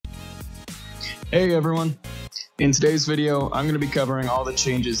Hey everyone! In today's video, I'm going to be covering all the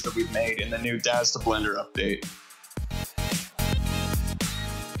changes that we've made in the new Daz to Blender update.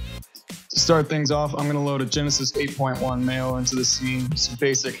 To start things off, I'm going to load a Genesis 8.1 male into the scene, some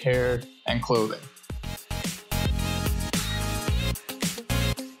basic hair and clothing.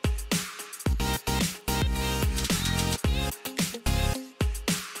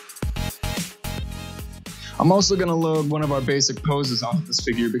 I'm also going to load one of our basic poses onto this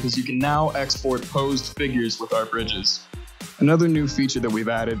figure because you can now export posed figures with our bridges. Another new feature that we've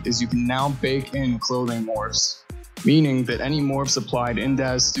added is you can now bake in clothing morphs, meaning that any morphs applied in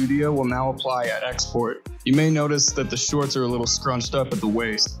Daz Studio will now apply at export. You may notice that the shorts are a little scrunched up at the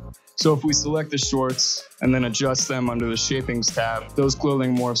waist. So if we select the shorts and then adjust them under the Shapings tab, those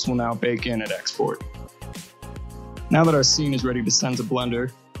clothing morphs will now bake in at export. Now that our scene is ready to send to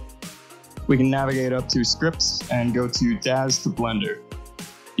Blender, we can navigate up to Scripts and go to Daz to Blender.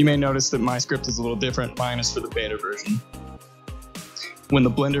 You may notice that my script is a little different, mine is for the beta version. When the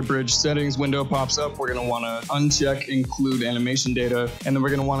Blender Bridge settings window pops up, we're going to want to uncheck Include Animation Data, and then we're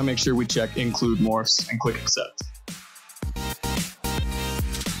going to want to make sure we check Include Morphs and click Accept.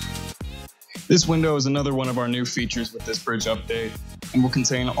 This window is another one of our new features with this bridge update, and will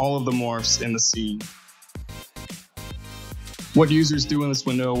contain all of the morphs in the scene. What users do in this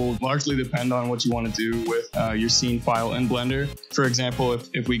window will largely depend on what you want to do with your scene file in Blender. For example,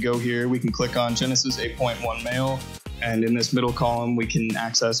 if we go here, we can click on Genesis 8.1 male, and in this middle column, we can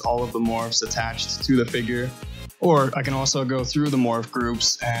access all of the morphs attached to the figure. Or I can also go through the morph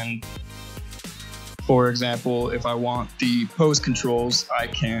groups, and for example, if I want the pose controls, I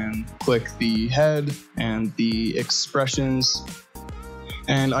can click the head and the expressions,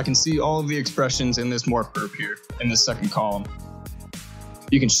 and I can see all of the expressions in this morph group here in this second column.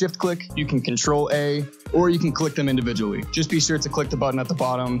 You can shift click, you can control A, or you can click them individually. Just be sure to click the button at the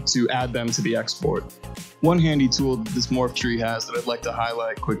bottom to add them to the export. One handy tool that this Morph Tree has that I'd like to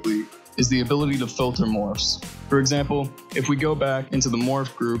highlight quickly is the ability to filter morphs. For example, if we go back into the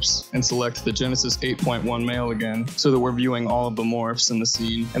morph groups and select the Genesis 8.1 male again, so that we're viewing all of the morphs in the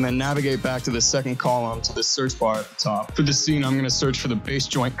scene, and then navigate back to the second column to the search bar at the top. For this scene, I'm going to search for the base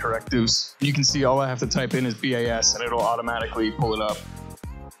joint correctives. You can see all I have to type in is BAS and it'll automatically pull it up.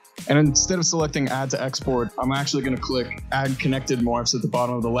 And instead of selecting Add to Export, I'm actually going to click Add Connected Morphs at the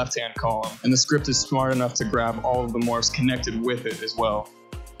bottom of the left-hand column, and the script is smart enough to grab all of the morphs connected with it as well.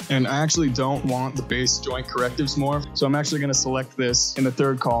 And I actually don't want the base joint correctives morph, so I'm actually going to select this in the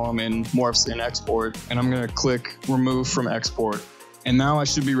third column in Morphs in Export, and I'm going to click Remove from Export. And now I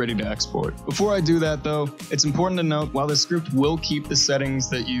should be ready to export. Before I do that though, it's important to note while the script will keep the settings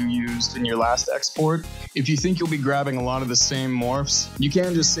that you used in your last export, if you think you'll be grabbing a lot of the same morphs, you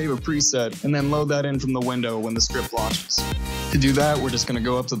can just save a preset and then load that in from the window when the script launches. To do that, we're just going to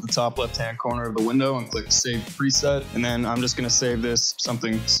go up to the top left-hand corner of the window and click Save Preset, and then I'm just going to save this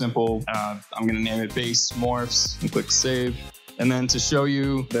something simple. I'm going to name it Base Morphs and click Save. And then to show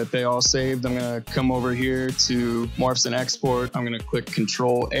you that they all saved, I'm going to come over here to Morphs and Export. I'm going to click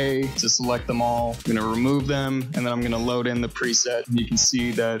Control A to select them all. I'm going to remove them, and then I'm going to load in the preset. And you can see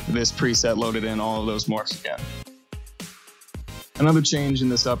that this preset loaded in all of those morphs again. Another change in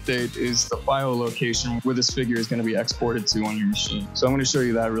this update is the file location where this figure is going to be exported to on your machine. So I'm going to show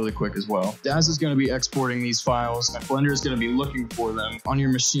you that really quick as well. Daz is going to be exporting these files, and Blender is going to be looking for them on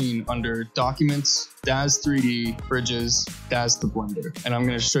your machine under Documents, Daz 3D, Bridges, Daz to Blender. And I'm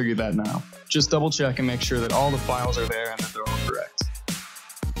going to show you that now. Just double check and make sure that all the files are there and that they're all correct.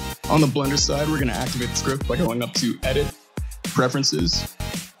 On the Blender side, we're going to activate the script by going up to Edit, Preferences,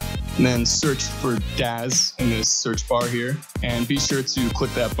 and then search for Daz in this search bar here, and be sure to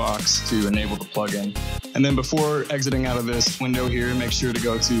click that box to enable the plugin. And then before exiting out of this window here, make sure to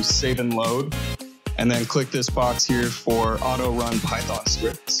go to Save and Load, and then click this box here for Auto Run Python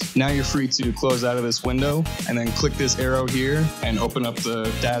Scripts. Now you're free to close out of this window, and then click this arrow here and open up the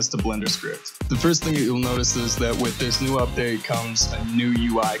Daz to Blender script. The first thing that you'll notice is that with this new update comes a new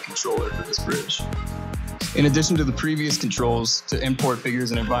UI controller for this bridge. In addition to the previous controls to import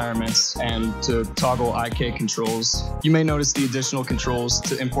figures and environments and to toggle IK controls, you may notice the additional controls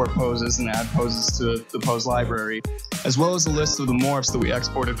to import poses and add poses to the pose library, as well as a list of the morphs that we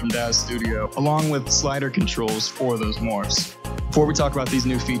exported from Daz Studio, along with slider controls for those morphs. Before we talk about these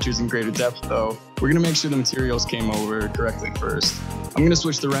new features in greater depth though, we're going to make sure the materials came over correctly first. I'm going to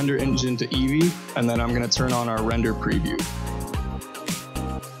switch the render engine to Eevee, and then I'm going to turn on our render preview.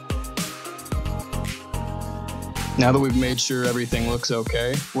 Now that we've made sure everything looks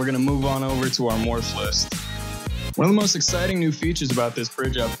okay, we're going to move on over to our morph list. One of the most exciting new features about this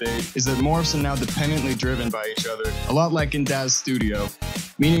bridge update is that morphs are now dependently driven by each other, a lot like in Daz Studio.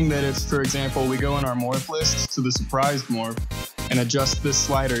 Meaning that if, for example, we go in our morph list to the surprised morph and adjust this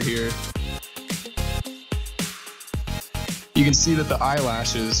slider here, you can see that the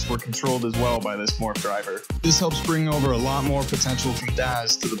eyelashes were controlled as well by this morph driver. This helps bring over a lot more potential from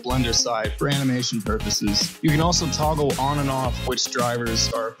Daz to the Blender side for animation purposes. You can also toggle on and off which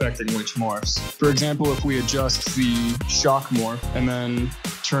drivers are affecting which morphs. For example, if we adjust the shock morph and then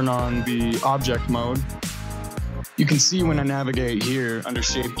turn on the object mode, you can see when I navigate here under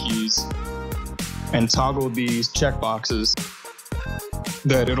shape keys and toggle these checkboxes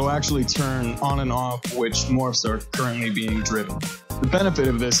that it'll actually turn on and off which morphs are currently being driven. The benefit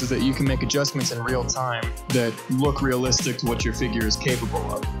of this is that you can make adjustments in real time that look realistic to what your figure is capable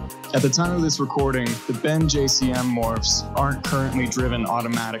of. At the time of this recording, the Bend JCM morphs aren't currently driven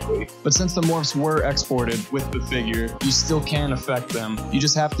automatically, but since the morphs were exported with the figure, you still can affect them. You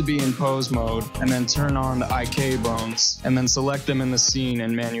just have to be in pose mode and then turn on the IK bones and then select them in the scene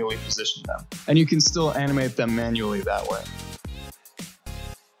and manually position them. And you can still animate them manually that way.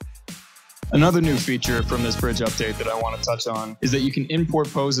 Another new feature from this bridge update that I want to touch on is that you can import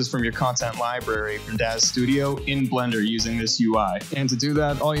poses from your content library from Daz Studio in Blender using this UI. And to do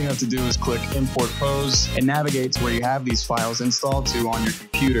that, all you have to do is click Import Pose and navigate to where you have these files installed to on your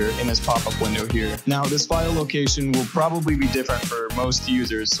computer in this pop-up window here. Now, this file location will probably be different for most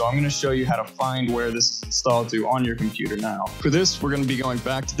users, so I'm going to show you how to find where this is installed to on your computer now. For this, we're going to be going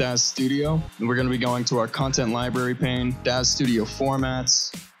back to Daz Studio, and we're going to be going to our content library pane, Daz Studio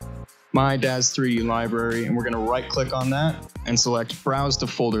Formats, My Daz 3D Library, and we're going to right click on that and select Browse to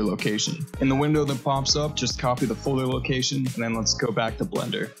Folder Location. In the window that pops up, just copy the folder location, and then let's go back to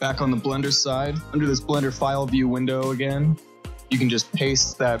Blender. Back on the Blender side, under this Blender File View window again, you can just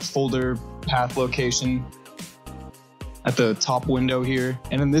paste that folder path location at the top window here.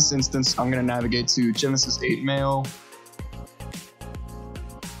 And in this instance, I'm going to navigate to Genesis 8 Mail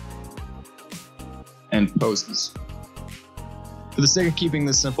and Poses. For the sake of keeping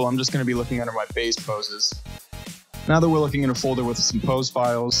this simple, I'm just going to be looking under my base poses. Now that we're looking in a folder with some pose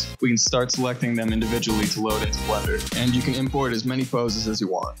files, we can start selecting them individually to load into Blender, and you can import as many poses as you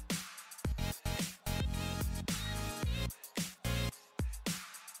want.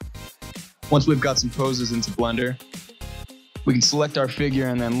 Once we've got some poses into Blender, we can select our figure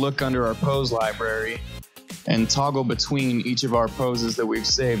and then look under our pose library and toggle between each of our poses that we've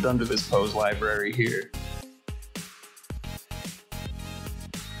saved under this pose library here.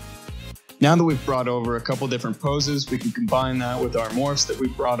 Now that we've brought over a couple different poses, we can combine that with our morphs that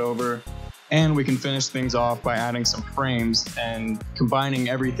we've brought over, and we can finish things off by adding some frames and combining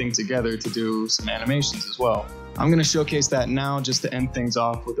everything together to do some animations as well. I'm going to showcase that now just to end things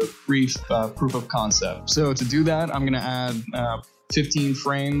off with a brief proof of concept. So to do that, I'm going to add 15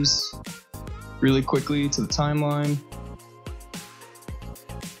 frames really quickly to the timeline.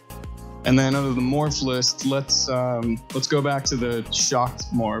 And then under the morph list, let's go back to the shocked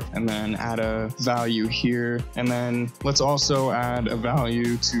morph and then add a value here. And then let's also add a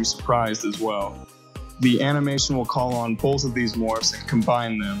value to surprised as well. The animation will call on both of these morphs and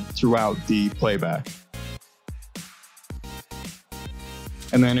combine them throughout the playback.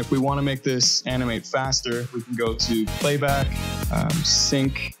 And then if we want to make this animate faster, we can go to playback,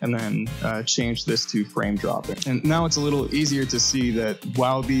 sync, and then change this to frame dropping. And now it's a little easier to see that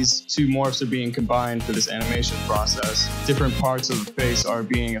while these two morphs are being combined for this animation process, different parts of the face are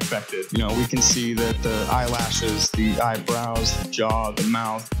being affected. You know, we can see that the eyelashes, the eyebrows, the jaw, the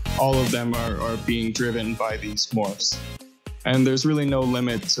mouth, all of them are being driven by these morphs. And there's really no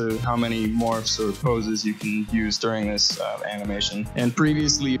limit to how many morphs or poses you can use during this animation. And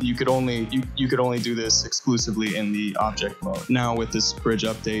previously, you could only do this exclusively in the object mode. Now with this bridge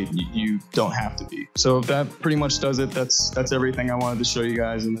update, you don't have to be. So that pretty much does it. That's everything I wanted to show you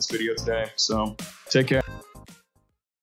guys in this video today. So take care.